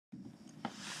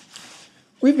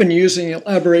We've been using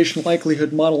elaboration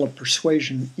likelihood model of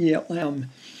persuasion,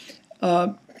 ELM,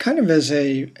 kind of as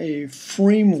a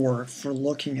framework for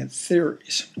looking at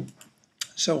theories.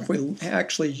 So if we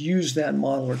actually use that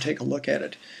model or take a look at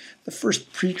it, the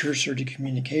first precursor to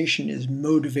communication is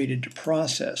motivated to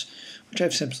process, which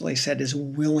I've simply said is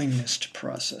willingness to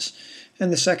process.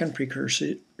 And the second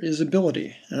precursor is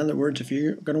ability. In other words, if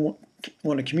you're going to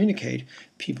want to communicate,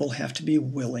 people have to be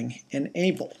willing and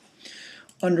able.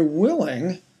 Under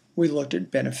willing, we looked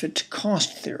at benefit to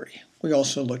cost theory. We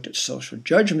also looked at social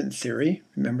judgment theory.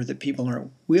 Remember that people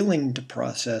aren't willing to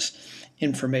process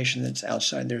information that's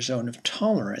outside their zone of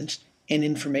tolerance and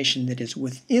information that is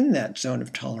within that zone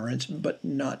of tolerance but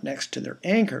not next to their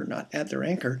anchor, not at their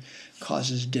anchor,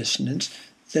 causes dissonance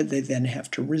that they then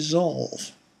have to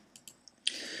resolve.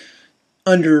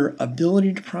 Under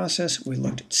ability to process, we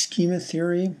looked at schema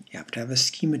theory. You have to have a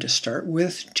schema to start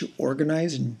with to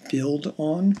organize and build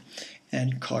on.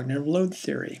 And cognitive load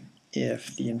theory.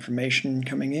 If the information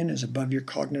coming in is above your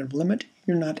cognitive limit,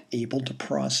 you're not able to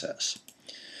process.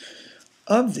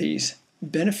 Of these,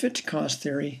 benefit to cost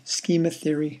theory, schema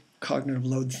theory, cognitive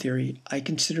load theory, I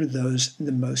consider those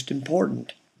the most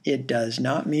important. It does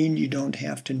not mean you don't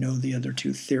have to know the other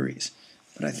two theories,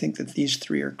 but I think that these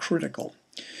three are critical.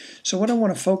 So what I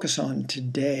want to focus on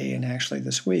today, and actually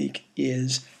this week,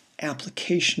 is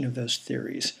application of those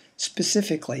theories,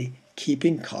 specifically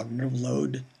keeping cognitive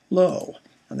load low.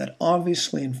 And that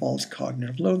obviously involves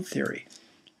cognitive load theory.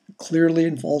 It clearly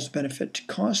involves benefit to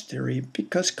cost theory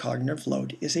because cognitive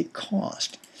load is a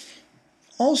cost.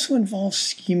 Also involves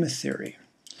schema theory.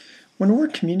 When we're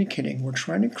communicating, we're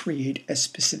trying to create a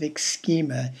specific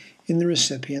schema in the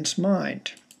recipient's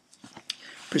mind.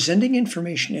 Presenting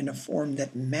information in a form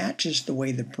that matches the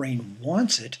way the brain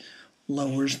wants it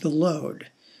lowers the load.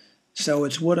 So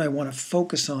it's what I want to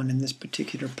focus on in this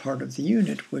particular part of the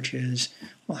unit, which is,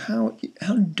 well,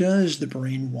 how does the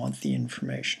brain want the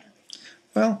information?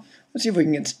 Well, let's see if we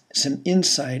can get some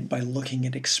insight by looking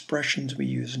at expressions we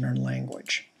use in our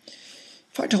language.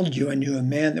 If I told you I knew a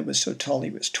man that was so tall he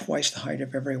was twice the height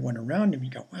of everyone around him,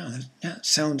 you'd go, wow, that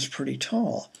sounds pretty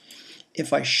tall.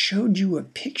 If I showed you a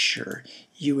picture,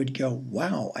 you would go,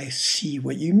 wow, I see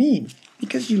what you mean,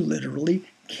 because you literally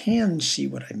can see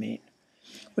what I mean.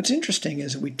 What's interesting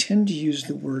is we tend to use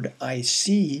the word I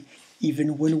see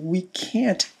even when we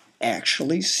can't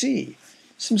actually see.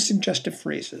 Some suggestive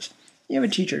phrases. You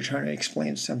have a teacher trying to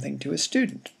explain something to a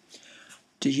student.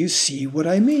 Do you see what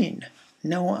I mean?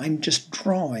 No, I'm just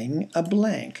drawing a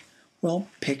blank. Well,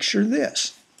 picture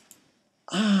this.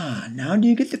 Ah, now do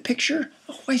you get the picture?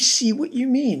 Oh, I see what you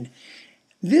mean.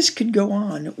 This could go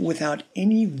on without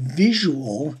any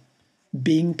visual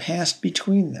being passed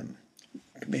between them.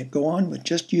 Go on with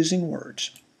just using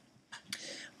words.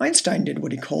 Einstein did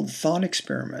what he called thought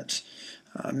experiments,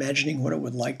 imagining what it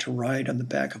would like to ride on the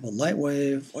back of a light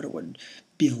wave, what it would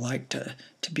be like to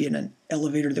be in an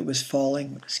elevator that was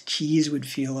falling, what his keys would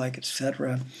feel like,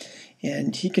 etc.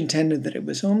 And he contended that it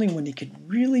was only when he could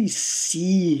really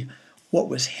see what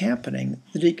was happening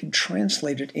that he could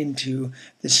translate it into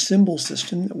the symbol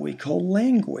system that we call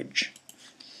language.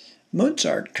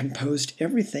 Mozart composed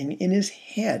everything in his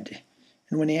head.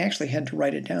 And when he actually had to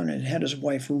write it down, and had his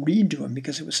wife read to him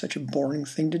because it was such a boring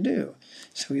thing to do.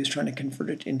 So he was trying to convert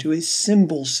it into a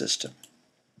symbol system.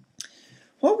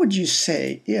 What would you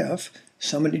say if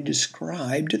somebody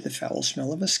described the foul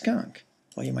smell of a skunk?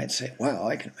 Well, you might say, wow,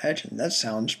 I can imagine. That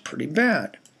sounds pretty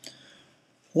bad.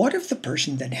 What if the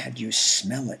person then had you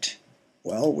smell it?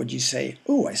 Well, would you say,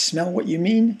 oh, I smell what you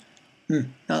mean?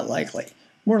 Not likely.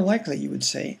 More likely you would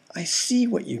say, I see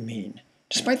what you mean.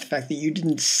 Despite the fact that you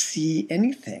didn't see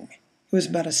anything. It was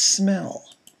about a smell.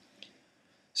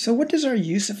 So what does our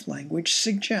use of language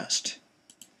suggest?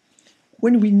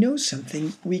 When we know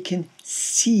something, we can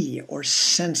see or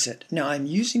sense it. Now, I'm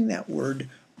using that word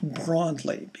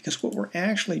broadly because what we're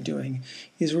actually doing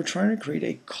is we're trying to create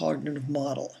a cognitive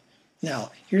model.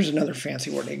 Now, here's another fancy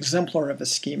word, exemplar of a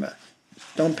schema.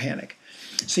 Don't panic.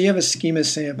 So you have a schema,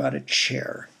 say, about a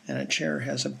chair, and a chair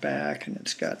has a back, and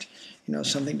it's got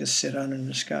something to sit on, and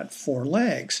it's got four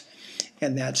legs,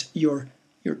 and that's your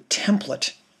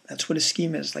template. That's what a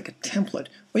schema is, like a template.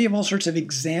 Well, you have all sorts of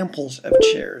examples of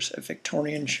chairs, a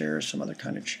Victorian chair, some other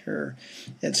kind of chair,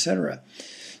 etc.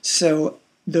 So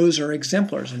those are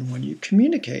exemplars, and when you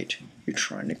communicate, you're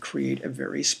trying to create a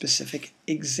very specific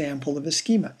example of a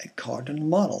schema, a cognitive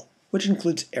model, which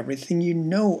includes everything you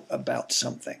know about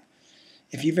something.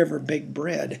 If you've ever baked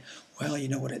bread, well, you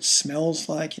know what it smells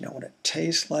like, you know what it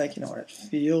tastes like, you know what it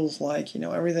feels like, you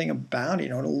know everything about it, you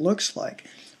know what it looks like.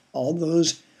 All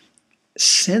those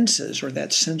senses or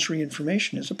that sensory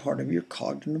information is a part of your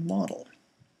cognitive model.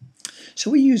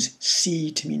 So we use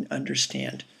see to mean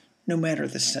understand, no matter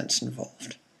the sense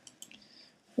involved.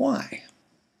 Why?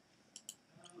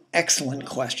 Excellent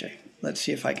question. Let's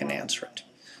see if I can answer it.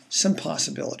 Some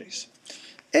possibilities.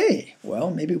 A,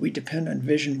 well, maybe we depend on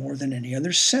vision more than any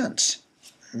other sense.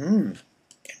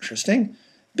 Interesting.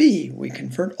 B, we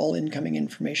convert all incoming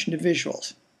information to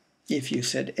visuals. If you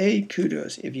said A,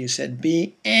 kudos. If you said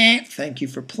B, thank you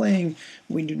for playing.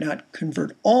 We do not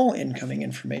convert all incoming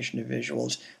information to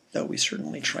visuals, though we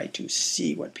certainly try to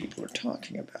see what people are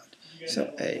talking about.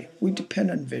 So A, we depend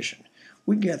on vision.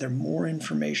 We gather more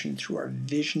information through our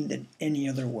vision than any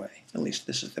other way. At least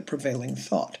this is the prevailing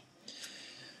thought.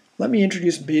 Let me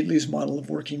introduce Baddeley's model of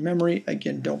working memory.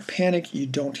 Again, don't panic. You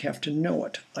don't have to know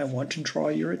it. I want to draw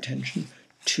your attention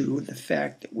to the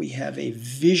fact that we have a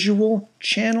visual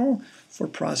channel for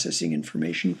processing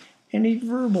information and a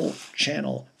verbal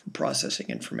channel for processing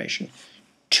information.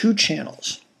 Two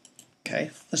channels.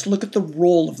 Okay, let's look at the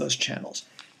role of those channels.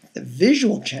 The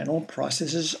visual channel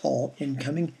processes all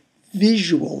incoming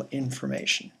visual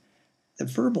information. The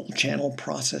verbal channel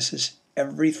processes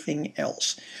everything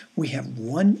else. We have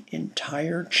one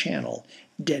entire channel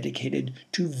dedicated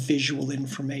to visual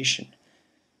information.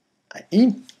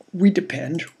 We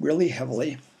depend really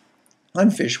heavily on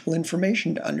visual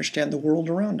information to understand the world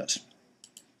around us.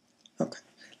 Okay,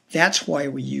 that's why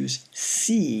we use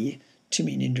see to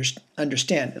mean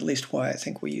understand, at least why I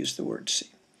think we use the word see.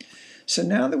 So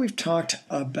now that we've talked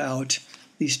about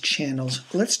these channels,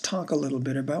 let's talk a little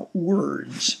bit about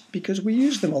words, because we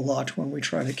use them a lot when we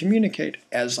try to communicate,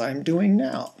 as I'm doing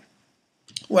now.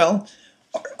 Well,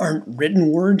 aren't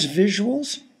written words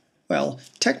visuals? Well,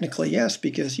 technically yes,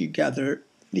 because you gather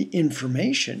the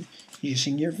information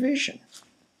using your vision.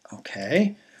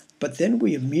 Okay, but then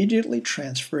we immediately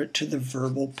transfer it to the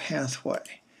verbal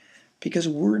pathway, because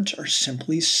words are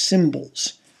simply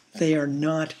symbols. They are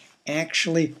not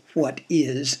actually what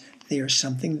is. They are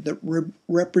something that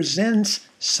represents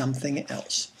something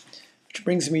else. Which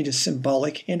brings me to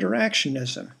symbolic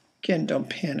interactionism. Again, don't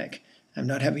panic. I'm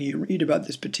not having you read about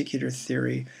this particular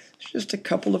theory. It's just a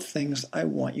couple of things I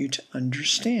want you to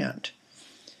understand.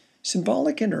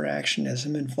 Symbolic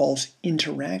interactionism involves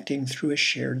interacting through a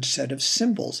shared set of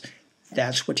symbols.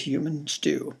 That's what humans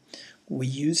do. We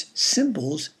use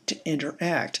symbols to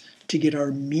interact, to get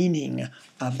our meaning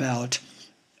about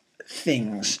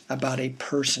things, about a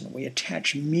person. We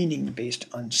attach meaning based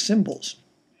on symbols.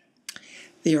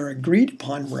 They are agreed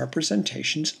upon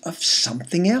representations of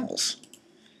something else.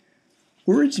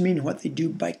 Words mean what they do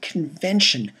by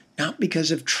convention, not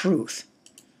because of truth.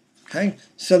 Okay?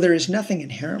 So there is nothing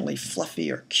inherently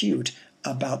fluffy or cute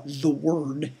about the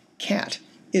word cat.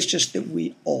 It's just that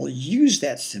we all use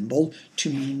that symbol to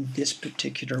mean this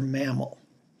particular mammal.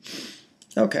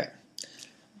 Okay.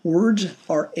 Words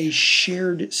are a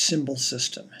shared symbol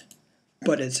system,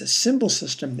 but it's a symbol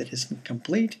system that isn't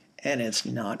complete and it's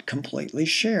not completely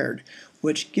shared,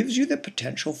 which gives you the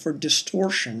potential for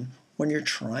distortion when you're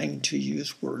trying to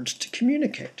use words to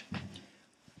communicate.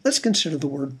 Let's consider the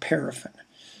word paraffin.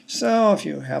 So if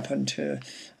you happen to,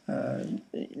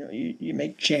 you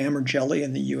make jam or jelly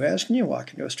in the U.S. and you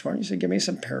walk into a store and you say, give me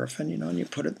some paraffin, and you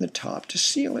put it in the top to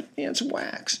seal it, and it's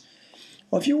wax.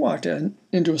 Well, if you walked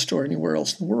into a store anywhere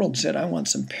else in the world and said, I want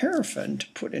some paraffin to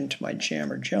put into my jam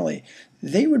or jelly,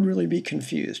 they would really be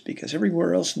confused, because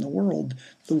everywhere else in the world,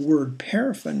 the word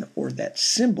paraffin, or that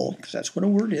symbol, because that's what a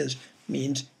word is,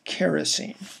 means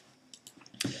kerosene.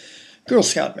 Girl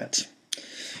Scout mitts.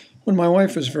 When my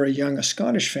wife was very young, a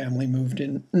Scottish family moved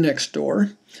in next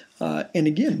door. And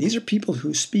again, these are people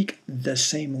who speak the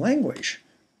same language.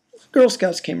 Girl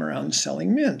Scouts came around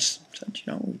selling mints. Said,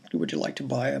 would you like to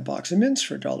buy a box of mints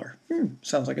for $1?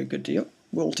 Sounds like a good deal.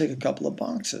 We'll take a couple of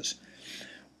boxes.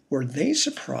 Were they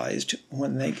surprised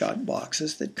when they got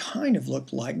boxes that kind of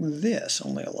looked like this,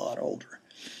 only a lot older?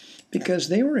 Because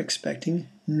they were expecting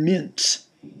mince,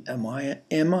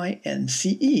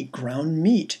 M-I-N-C-E, ground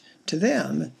meat. To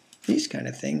them, these kind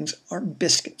of things are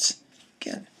biscuits.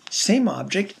 Again, same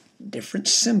object, different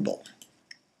symbol.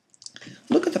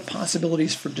 Look at the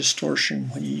possibilities for distortion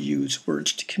when you use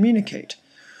words to communicate.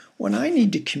 When I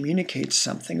need to communicate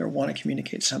something or want to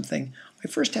communicate something, I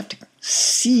first have to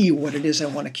see what it is I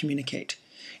want to communicate.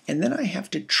 And then I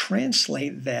have to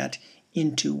translate that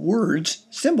into words,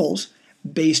 symbols,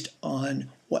 based on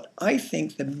what I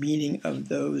think the meaning of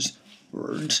those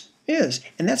words is.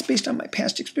 And that's based on my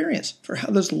past experience for how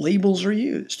those labels are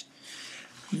used.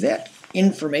 That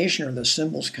information or the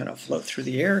symbols kind of float through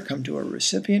the air, come to a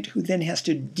recipient who then has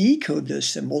to decode those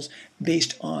symbols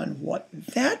based on what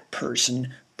that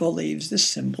person believes the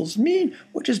symbols mean,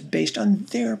 which is based on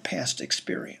their past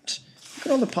experience. Look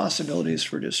at all the possibilities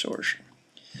for distortion.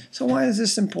 So why is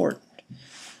this important?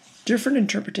 Different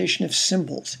interpretation of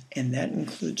symbols, and that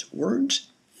includes words,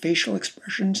 facial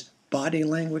expressions, body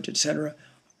language, etc.,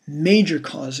 major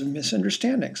cause of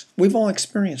misunderstandings. We've all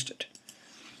experienced it.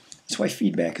 That's why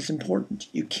feedback is important.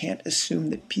 You can't assume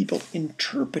that people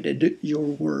interpreted your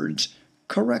words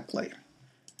correctly.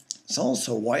 It's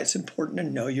also why it's important to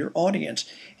know your audience.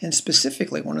 And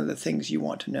specifically, one of the things you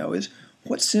want to know is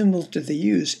what symbols do they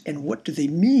use and what do they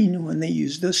mean when they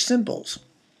use those symbols?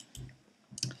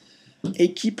 A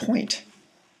key point,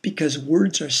 because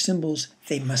words are symbols,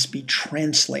 they must be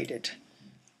translated.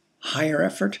 Higher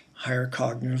effort, higher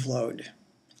cognitive load.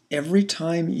 Every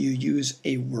time you use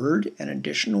a word, an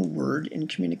additional word in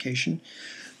communication,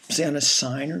 say on a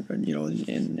sign or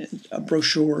in a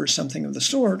brochure or something of the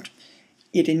sort,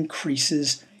 it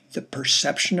increases the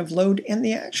perception of load and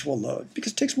the actual load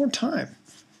because it takes more time.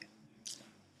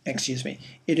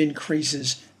 It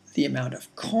increases the amount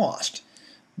of cost.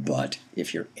 But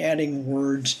if you're adding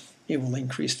words, it will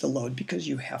increase the load because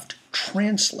you have to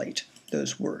translate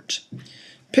those words.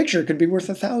 Picture could be worth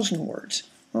 1,000 words.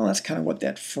 Well, that's kind of what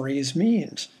that phrase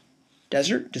means.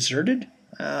 Desert, deserted.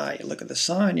 You look at the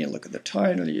sign, you look at the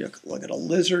title, you look at a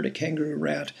lizard, a kangaroo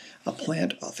rat, a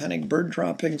plant, authentic bird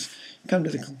droppings. You come to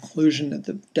the conclusion that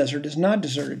the desert is not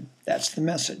deserted. That's the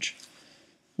message.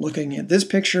 Looking at this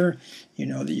picture, you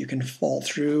know that you can fall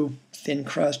through thin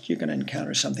crust. You're going to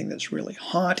encounter something that's really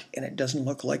hot, and it doesn't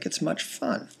look like it's much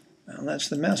fun. Well, that's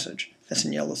the message. That's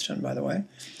in Yellowstone, by the way.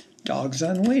 Dogs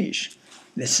on leash.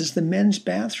 This is the men's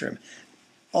bathroom.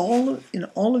 In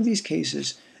all of these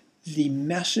cases, the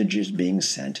message is being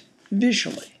sent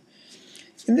visually.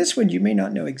 In this one, you may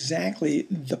not know exactly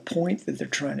the point that they're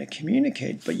trying to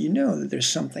communicate, but you know that there's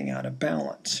something out of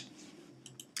balance.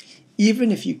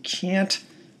 Even if you can't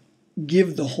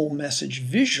give the whole message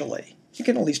visually, you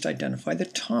can at least identify the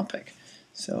topic.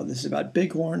 So this is about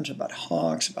bighorns, about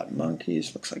hawks, about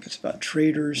monkeys. Looks like it's about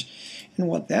traders. And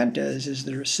what that does is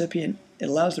it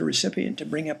allows the recipient to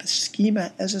bring up a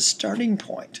schema as a starting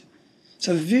point.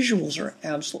 So visuals are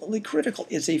absolutely critical.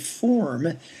 It's a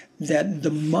form that the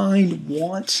mind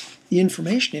wants the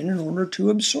information in order to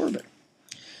absorb it.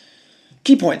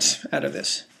 Key points out of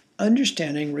this.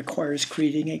 Understanding requires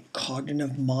creating a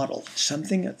cognitive model,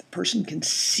 something that the person can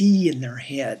see in their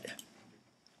head.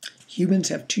 Humans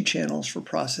have two channels for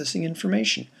processing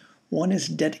information. One is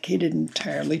dedicated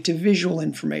entirely to visual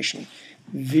information.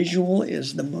 Visual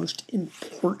is the most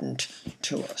important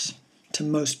to us, to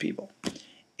most people.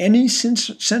 Any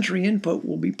sensory input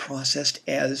will be processed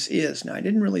as is. Now, I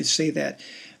didn't really say that,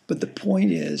 but the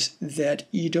point is that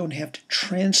you don't have to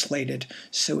translate it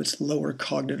so it's lower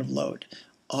cognitive load.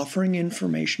 Offering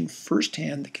information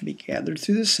firsthand that can be gathered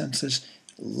through the senses,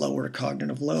 lower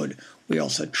cognitive load. We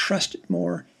also trust it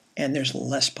more, and there's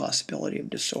less possibility of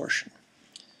distortion.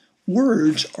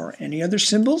 Words or any other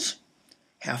symbols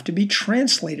have to be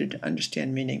translated to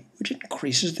understand meaning, which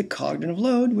increases the cognitive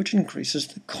load, which increases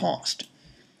the cost.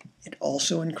 It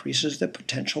also increases the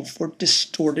potential for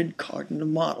distorted cognitive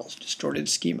models, distorted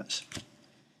schemas.